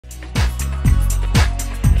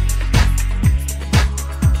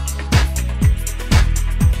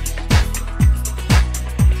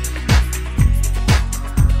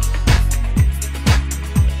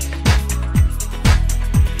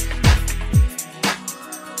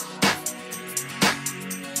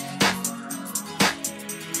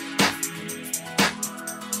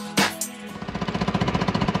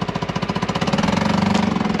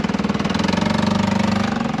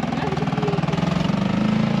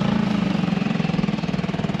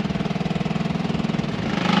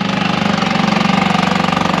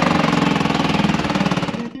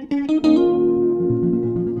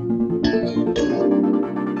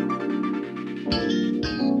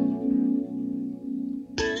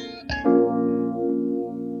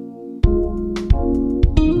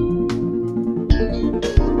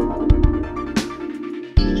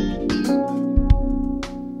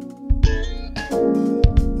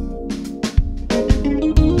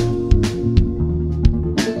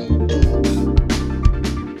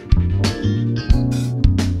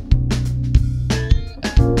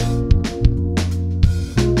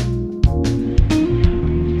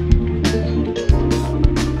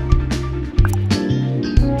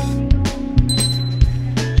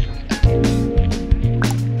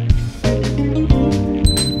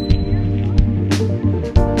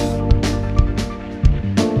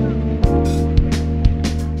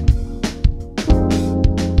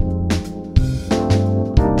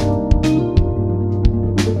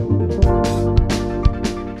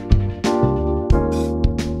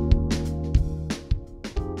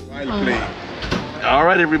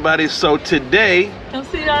everybody, so today come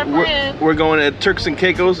see our friend. We're going to Turks and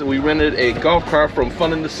Caicos, and we rented a golf cart from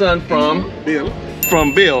Fun in the Sun from Bill.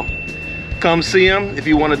 Come see him. If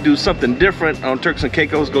you want to do something different on Turks and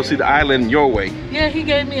Caicos, go see the island your way. Yeah, he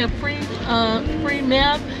gave me a free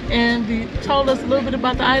map, and he told us a little bit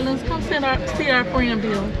about the islands. Come see our friend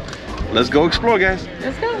Bill. Let's go explore, guys.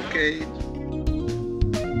 Let's go. Okay.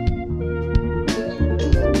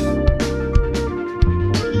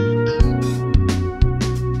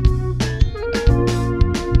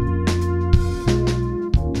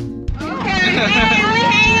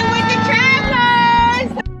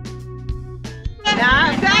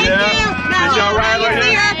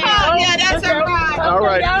 All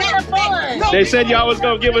right. They said y'all was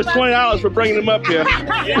gonna give us $20 for bringing them up here.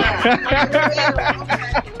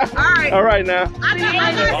 All right now.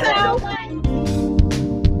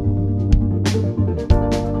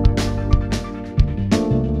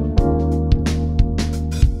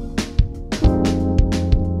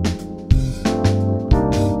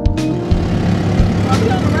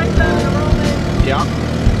 Yeah.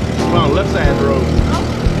 We're on the left side of the road.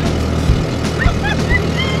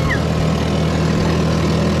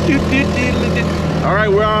 All right,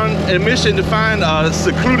 we're on a mission to find a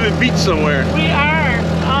secluded beach somewhere. We are.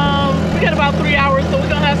 We got about 3 hours, so we're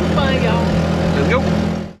gonna have some fun, y'all. Let's go.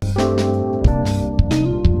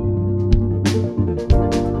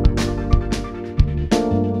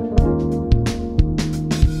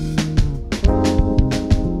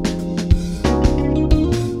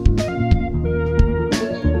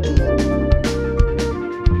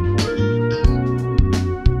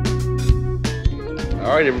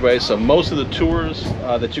 All right, everybody, so most of the tours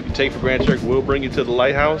that you can take for Grand Turk will bring you to the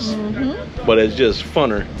lighthouse, but it's just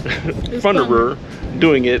funner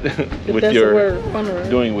doing it with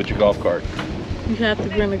your golf cart. You have to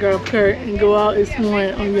bring the golf cart and go out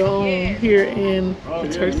exploring on your own here in the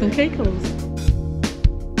Turks and Caicos.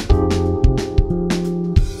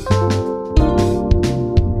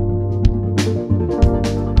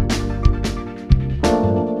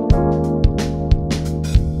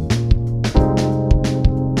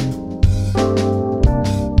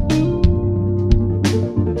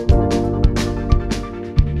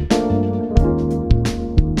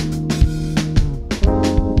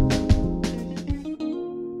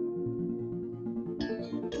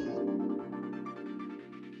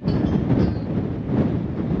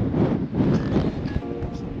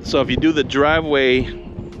 So if you do the driveway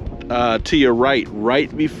to your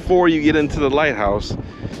right before you get into the lighthouse,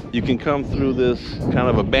 you can come through this kind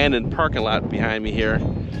of abandoned parking lot behind me here,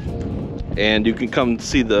 and you can come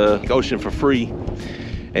see the ocean for free.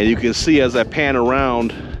 And you can see, as I pan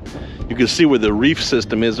around, you can see where the reef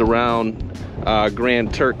system is around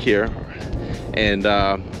Grand Turk here, and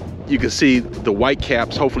you can see the white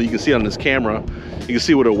caps. Hopefully you can see on this camera, you can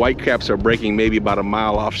see where the white caps are breaking maybe about a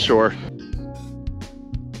mile offshore.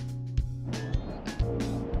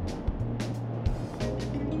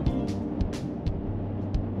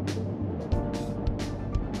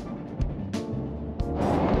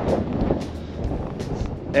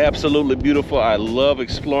 Absolutely beautiful. I love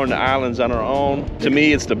exploring the islands on our own. To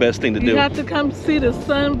me, it's the best thing to do. You have to come see the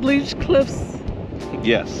sun-bleached cliffs.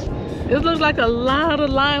 Yes. It looks like a lot of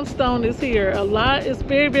limestone is here. A lot. It's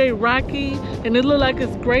very, very rocky, and it looks like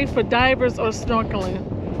it's great for divers or snorkeling.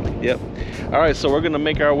 Yep. All right, so we're gonna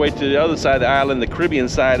make our way to the other side of the island, the Caribbean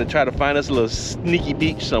side, and try to find us a little sneaky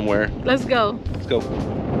beach somewhere. Let's go. Let's go.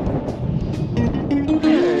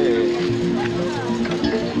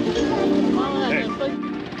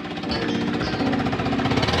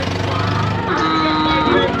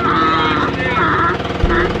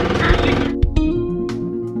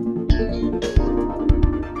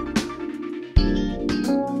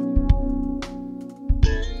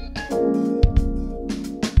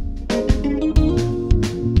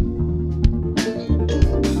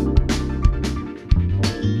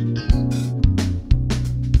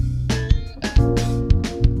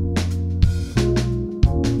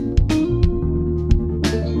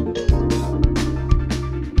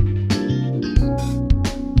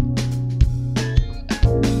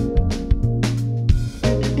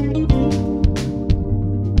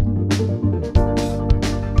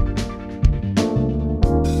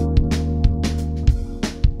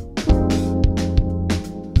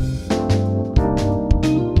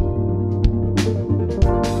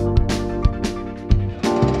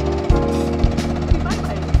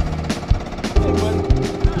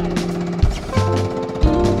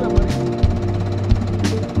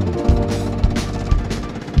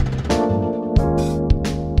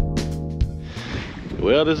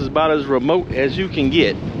 Well, this is about as remote as you can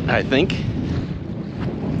get, I think.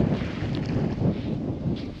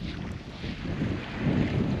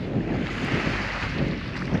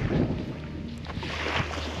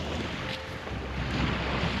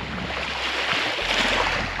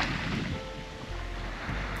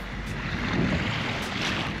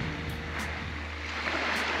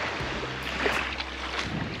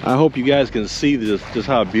 I hope you guys can see this, just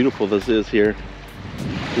how beautiful this is here.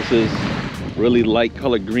 This is really light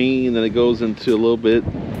colored green, then it goes into a little bit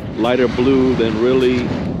lighter blue, then really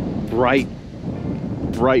bright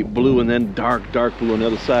blue, and then dark blue on the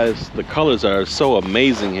other side. The colors are so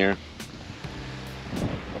amazing here.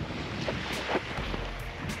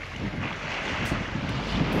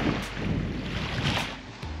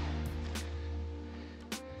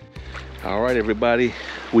 All right, everybody,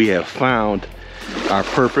 we have found our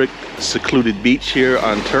perfect secluded beach here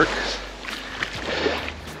on Turks.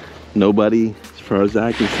 Nobody, as far as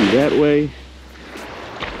I can see that way.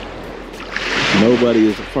 Nobody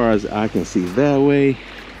as far as I can see that way.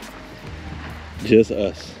 Just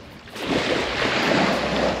us.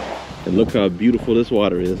 And look how beautiful this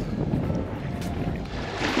water is.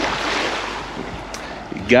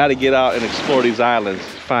 You gotta get out and explore these islands.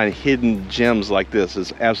 Find hidden gems like this.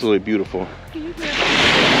 It's absolutely beautiful.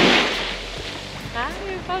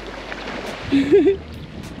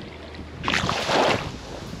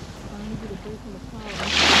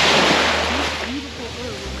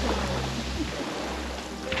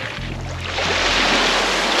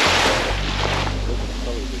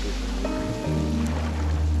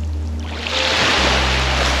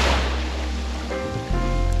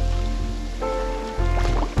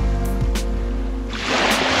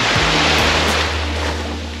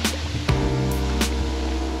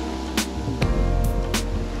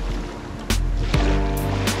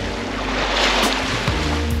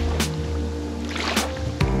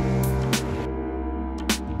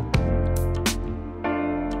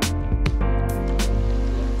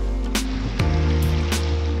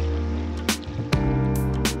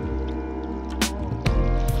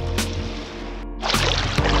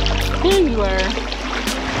 Here you are.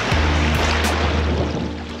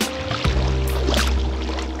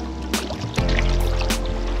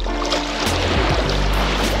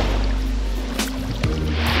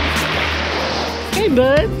 Hey,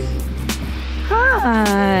 buds.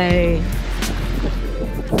 Hi.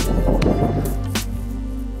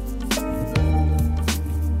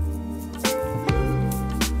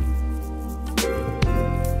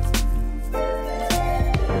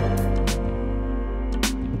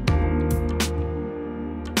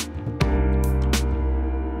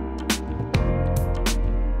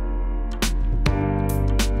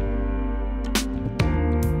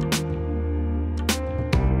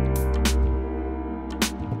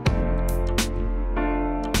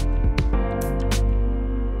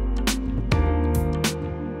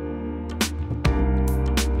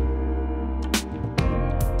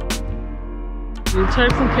 The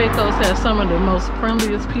Turks and Caicos have some of the most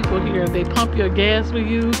friendliest people here. They pump your gas with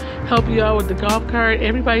you, help you out with the golf cart.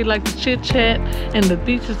 Everybody likes to chit chat, and the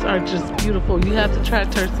beaches are just beautiful. You have to try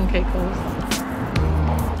Turks and Caicos.